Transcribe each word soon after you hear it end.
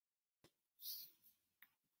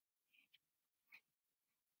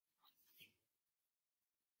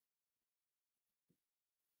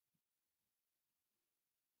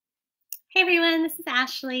Hey everyone, this is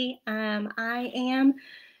Ashley. I am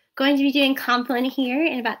going to be doing Compline here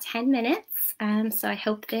in about 10 minutes, so I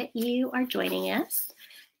hope that you are joining us.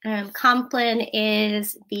 Compline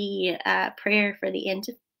is the prayer for the end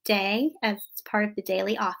of day as part of the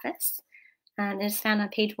daily office. It is found on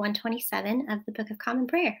page 127 of the Book of Common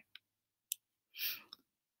Prayer.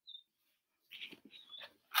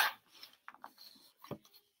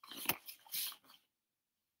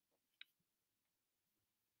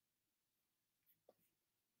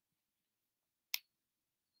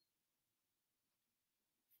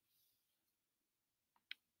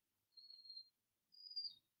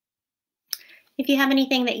 If you have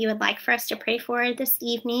anything that you would like for us to pray for this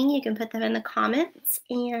evening, you can put them in the comments,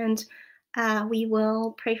 and we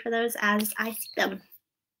will pray for those as I see them.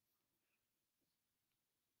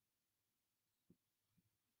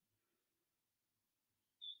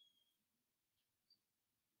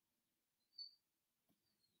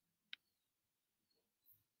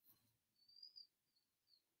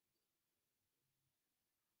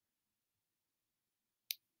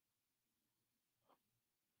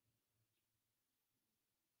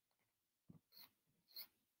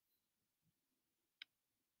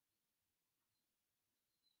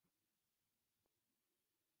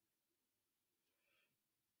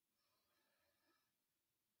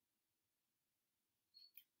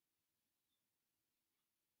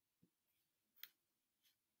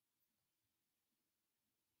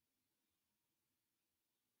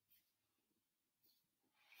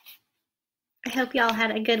 I hope y'all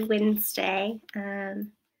had a good Wednesday.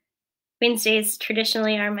 Wednesdays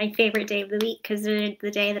traditionally are my favorite day of the week because they're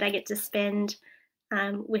the day that I get to spend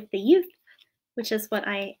with the youth, which is what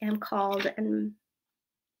I am called and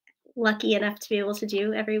lucky enough to be able to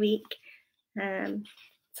do every week. So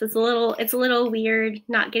it's a little weird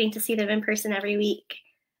not getting to see them in person every week.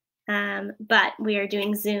 But we are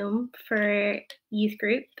doing Zoom for youth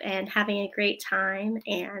group and having a great time,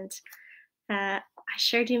 and I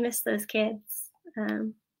sure do miss those kids.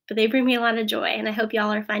 But they bring me a lot of joy, and I hope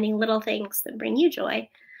y'all are finding little things that bring you joy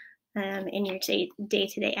in your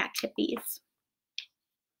day-to-day activities.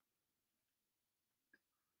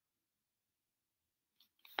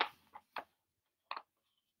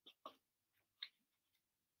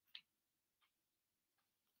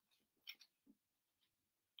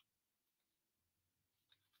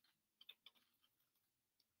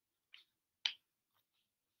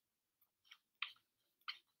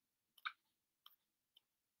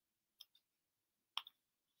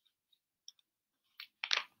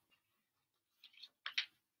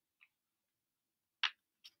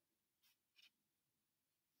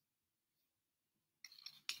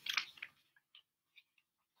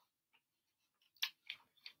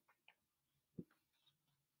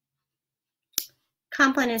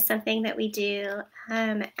 Compline is something that we do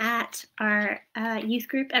at our youth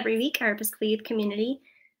group every week, our Episcopal Youth Community.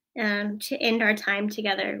 To end our time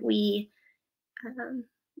together, we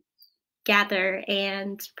gather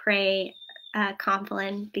and pray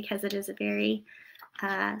Compline because it is a very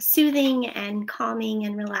soothing and calming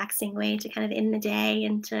and relaxing way to kind of end the day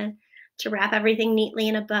and to wrap everything neatly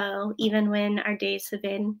in a bow, even when our days have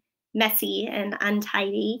been messy and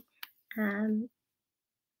untidy.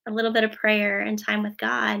 A little bit of prayer and time with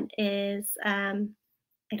God is, I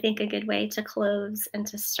think, a good way to close and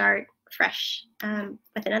to start fresh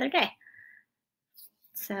with another day.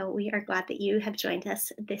 So we are glad that you have joined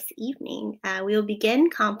us this evening. We will begin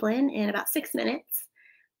Compline in about 6 minutes.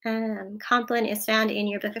 Compline is found in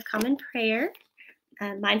your Book of Common Prayer.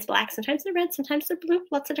 Mine's black. Sometimes they're red. Sometimes they're blue.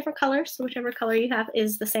 Lots of different colors. So whichever color you have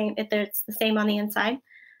is the same. It's the same on the inside.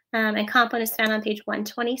 And Compline is found on page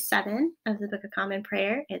 127 of the Book of Common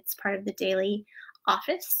Prayer. It's part of the daily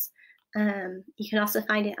office. You can also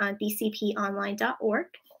find it on bcponline.org.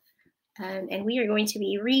 And we are going to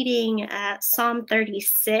be reading Psalm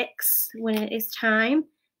 36 when it is time,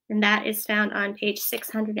 and that is found on page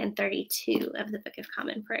 632 of the Book of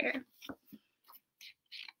Common Prayer.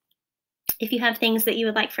 If you have things that you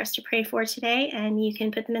would like for us to pray for today, and you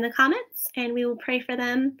can put them in the comments, and we will pray for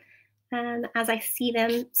them as I see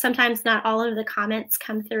them. Sometimes not all of the comments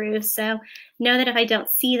come through, so know that if I don't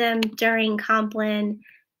see them during Compline,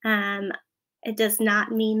 it does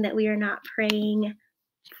not mean that we are not praying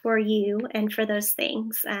for you and for those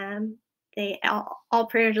things. All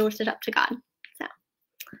prayers are lifted up to God. So,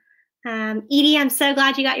 Edie, I'm so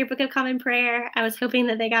glad you got your Book of Common Prayer. I was hoping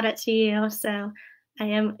that they got it to you, so I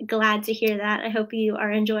am glad to hear that. I hope you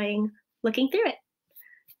are enjoying looking through it.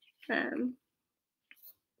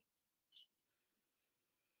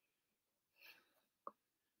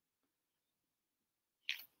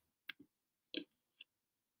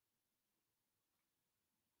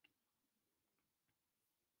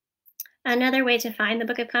 Another way to find the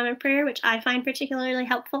Book of Common Prayer, which I find particularly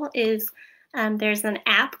helpful, is there's an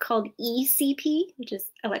app called ECP, which is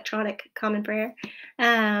Electronic Common Prayer,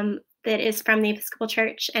 that is from the Episcopal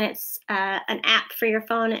Church, and it's an app for your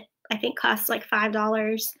phone. It, I think, costs like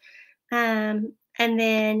 $5. And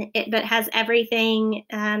then but has everything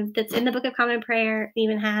that's in the Book of Common Prayer. It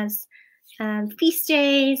even has feast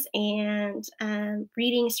days and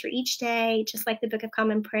readings for each day, just like the Book of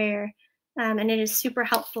Common Prayer. And it is super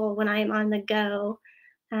helpful when I'm on the go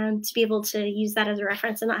to be able to use that as a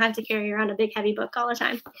reference and not have to carry around a big heavy book all the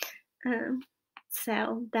time.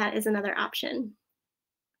 So that is another option.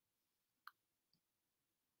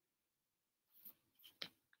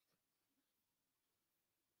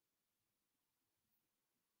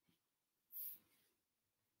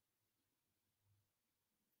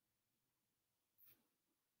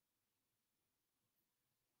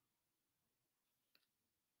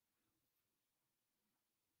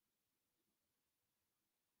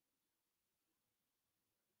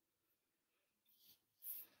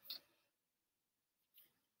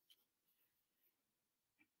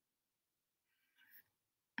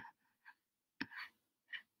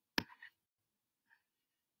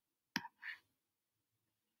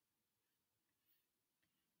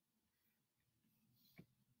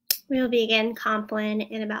 We will begin Compline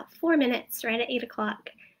in about 4 minutes, right at 8 o'clock.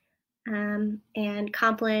 And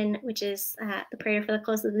Compline, which is the prayer for the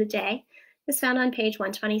close of the day, is found on page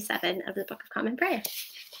 127 of the Book of Common Prayer.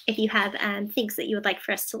 If you have things that you would like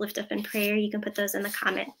for us to lift up in prayer, you can put those in the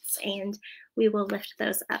comments and we will lift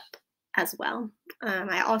those up as well.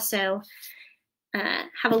 I also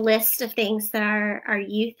have a list of things that our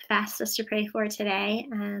youth asked us to pray for today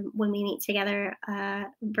when we meet together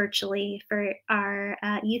virtually for our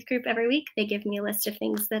youth group every week. They give me a list of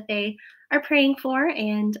things that they are praying for,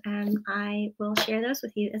 and I will share those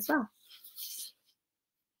with you as well.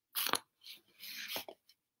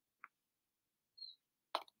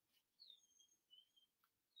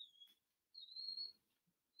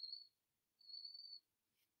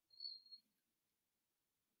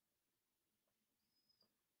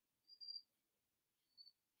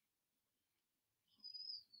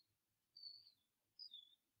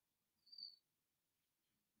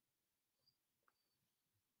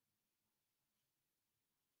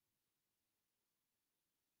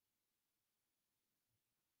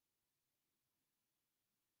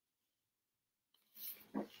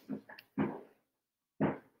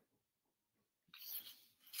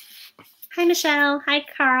 Hi, Michelle. Hi,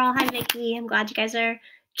 Carl. Hi, Vicki. I'm glad you guys are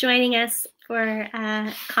joining us for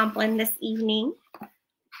Compline this evening.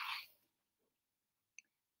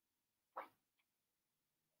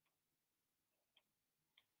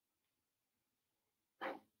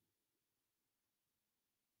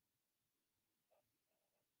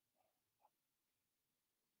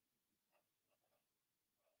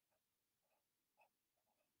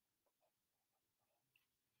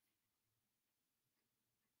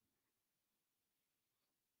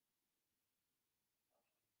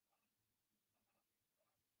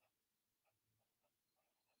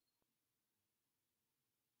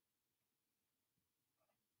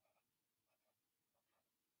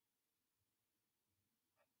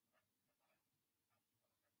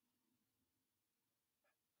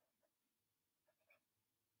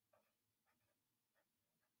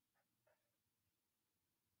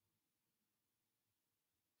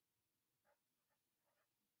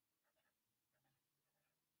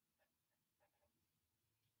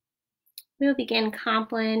 We will begin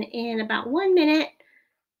Compline in about 1 minute.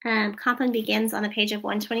 Compline begins on the page of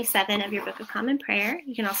 127 of your Book of Common Prayer.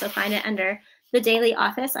 You can also find it under the Daily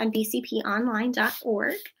Office on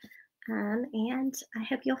bcponline.org. And I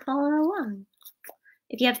hope you'll follow along.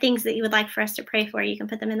 If you have things that you would like for us to pray for, you can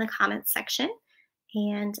put them in the comments section,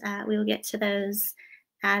 and we will get to those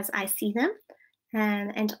as I see them.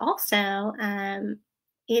 And also,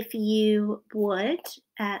 if you would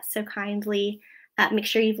so kindly make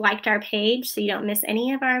sure you've liked our page so you don't miss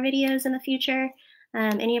any of our videos in the future,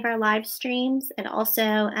 any of our live streams, and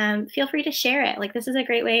also feel free to share it. Like, this is a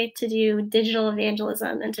great way to do digital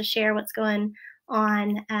evangelism and to share what's going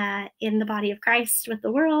on in the body of Christ with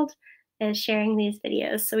the world, is sharing these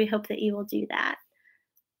videos. So we hope that you will do that.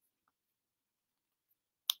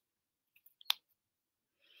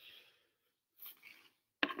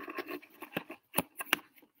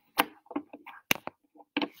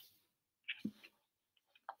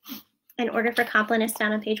 An order for Compline is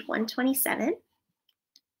found on page 127.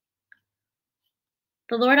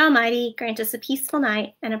 The Lord Almighty grant us a peaceful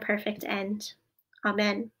night and a perfect end.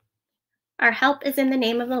 Amen. Our help is in the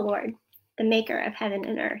name of the Lord, the maker of heaven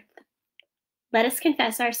and earth. Let us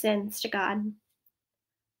confess our sins to God.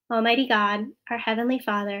 Almighty God, our Heavenly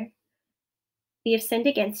Father, we have sinned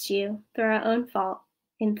against you through our own fault,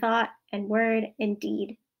 in thought and word and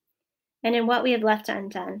deed, and in what we have left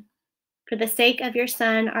undone. For the sake of your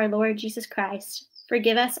Son, our Lord Jesus Christ,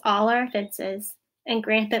 forgive us all our offenses, and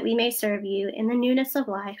grant that we may serve you in the newness of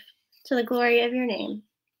life, to the glory of your name.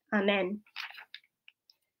 Amen.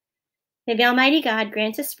 May the Almighty God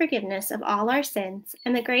grant us forgiveness of all our sins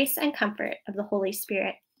and the grace and comfort of the Holy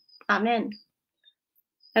Spirit. Amen.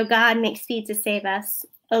 O God, make speed to save us.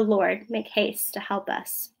 O Lord, make haste to help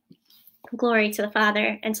us. Glory to the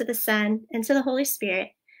Father, and to the Son, and to the Holy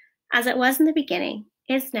Spirit, as it was in the beginning,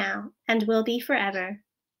 is now, and will be forever.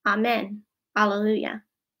 Amen. Alleluia.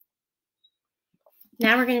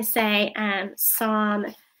 Now we're going to say Psalm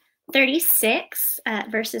 36,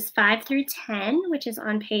 verses 5 through 10, which is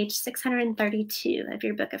on page 632 of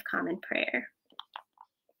your Book of Common Prayer.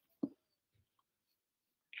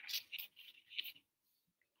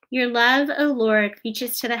 Your love, O Lord,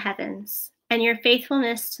 reaches to the heavens, and your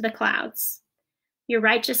faithfulness to the clouds. Your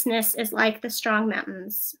righteousness is like the strong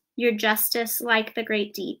mountains, your justice like the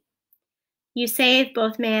great deep. You save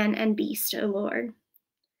both man and beast, O Lord.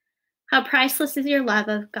 How priceless is your love,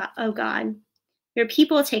 O God. Your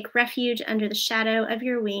people take refuge under the shadow of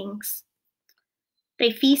your wings.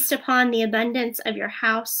 They feast upon the abundance of your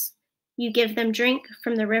house. You give them drink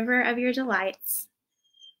from the river of your delights.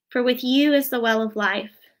 For with you is the well of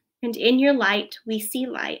life, and in your light we see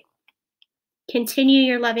light. Continue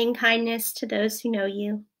your loving kindness to those who know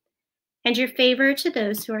you, and your favor to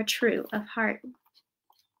those who are true of heart.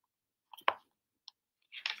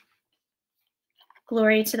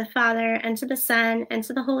 Glory to the Father, and to the Son, and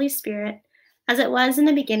to the Holy Spirit, as it was in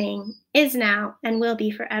the beginning, is now, and will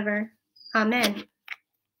be forever. Amen.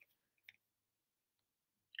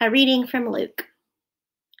 A reading from Luke.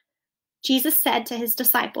 Jesus said to his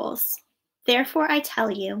disciples, "Therefore I tell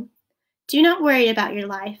you, do not worry about your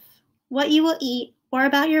life, what you will eat, or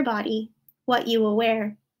about your body, what you will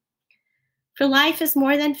wear. For life is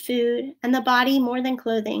more than food, and the body more than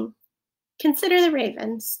clothing. Consider the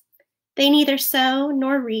ravens. They neither sow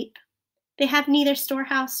nor reap. They have neither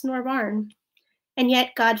storehouse nor barn, and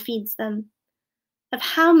yet God feeds them. Of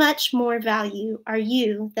how much more value are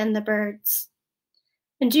you than the birds?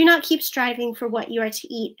 And do not keep striving for what you are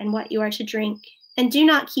to eat and what you are to drink, and do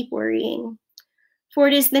not keep worrying. For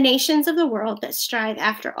it is the nations of the world that strive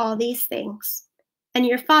after all these things, and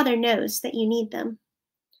your Father knows that you need them.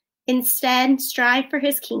 Instead, strive for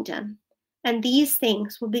his kingdom, and these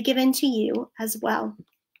things will be given to you as well."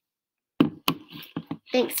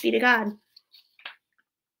 Thanks be to God.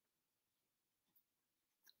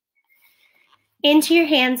 Into your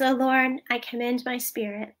hands, O Lord, I commend my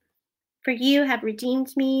spirit. For you have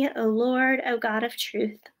redeemed me, O Lord, O God of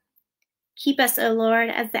truth. Keep us, O Lord,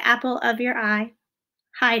 as the apple of your eye.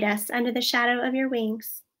 Hide us under the shadow of your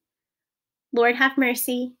wings. Lord, have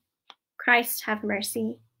mercy. Christ, have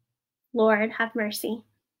mercy. Lord, have mercy.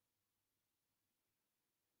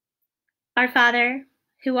 Our Father,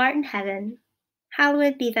 who art in heaven,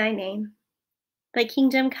 hallowed be thy name. Thy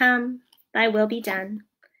kingdom come, thy will be done,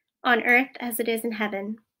 on earth as it is in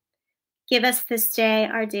heaven. Give us this day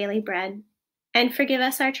our daily bread, and forgive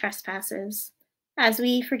us our trespasses, as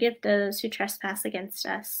we forgive those who trespass against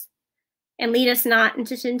us. And lead us not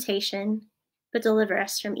into temptation, but deliver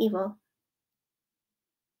us from evil.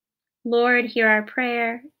 Lord, hear our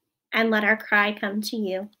prayer, and let our cry come to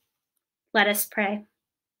you. Let us pray.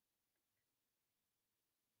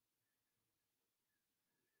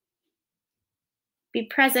 Be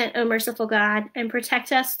present, O merciful God, and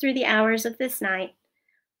protect us through the hours of this night,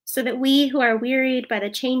 so that we who are wearied by the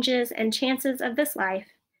changes and chances of this life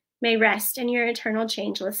may rest in your eternal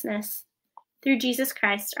changelessness. Through Jesus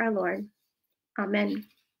Christ our Lord. Amen.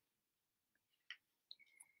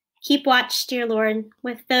 Keep watch, dear Lord,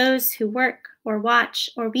 with those who work or watch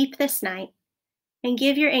or weep this night, and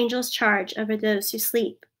give your angels charge over those who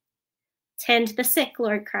sleep. Tend the sick,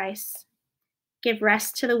 Lord Christ. Give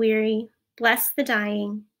rest to the weary, bless the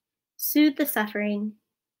dying, soothe the suffering,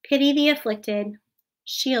 pity the afflicted,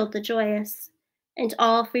 shield the joyous, and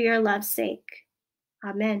all for your love's sake.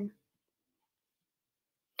 Amen.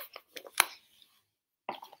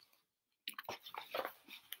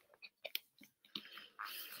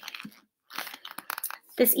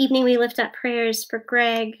 This evening we lift up prayers for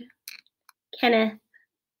Greg, Kenneth,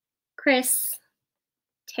 Chris,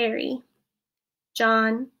 Terry,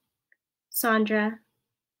 John, Sandra,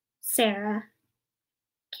 Sarah,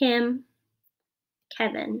 Kim,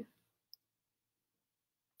 Kevin.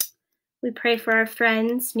 We pray for our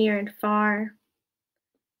friends near and far,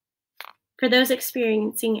 For those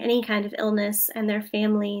experiencing any kind of illness and their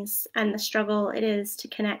families and the struggle it is to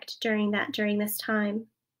connect during this time.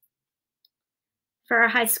 For our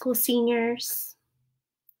high school seniors,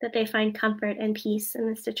 that they find comfort and peace in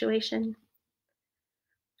this situation.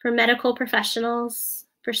 For medical professionals,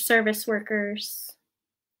 for service workers,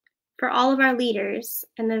 for all of our leaders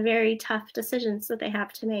and the very tough decisions that they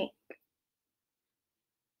have to make.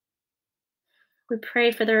 We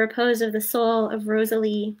pray for the repose of the soul of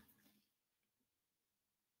Rosalie.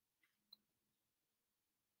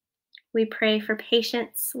 We pray for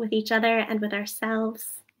patience with each other and with ourselves.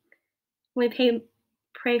 We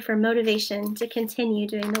pray for motivation to continue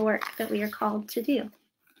doing the work that we are called to do.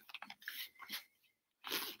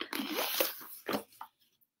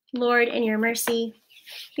 Lord, in your mercy,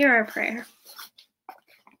 hear our prayer.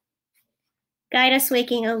 Guide us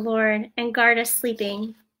waking, O Lord, and guard us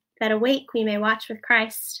sleeping, that awake we may watch with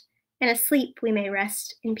Christ, and asleep we may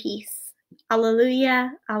rest in peace.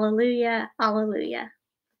 Alleluia, alleluia, alleluia.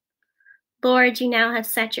 Lord, you now have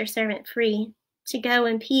set your servant free to go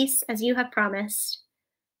in peace as you have promised.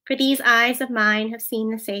 For these eyes of mine have seen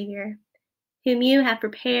the Savior, whom you have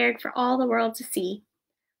prepared for all the world to see,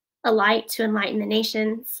 a light to enlighten the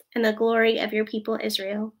nations and the glory of your people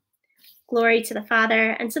Israel. Glory to the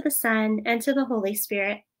Father, and to the Son, and to the Holy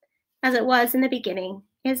Spirit, as it was in the beginning,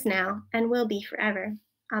 is now, and will be forever.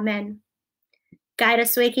 Amen. Guide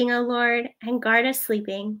us waking, O Lord, and guard us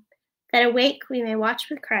sleeping, that awake we may watch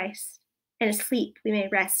with Christ, and asleep we may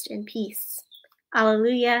rest in peace.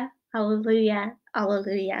 Alleluia, alleluia,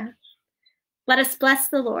 alleluia. Let us bless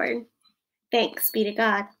the Lord. Thanks be to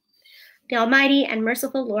God. The Almighty and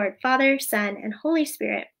merciful Lord, Father, Son, and Holy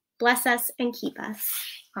Spirit, bless us and keep us.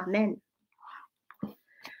 Amen.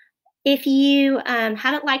 If you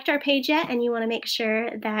haven't liked our page yet and you want to make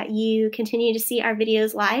sure that you continue to see our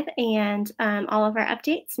videos live and all of our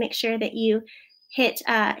updates, make sure that you hit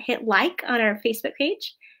like on our Facebook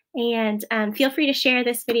page, and feel free to share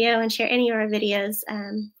this video and share any of our videos,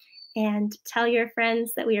 and tell your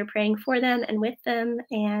friends that we are praying for them and with them.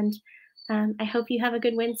 And I hope you have a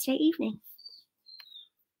good Wednesday evening.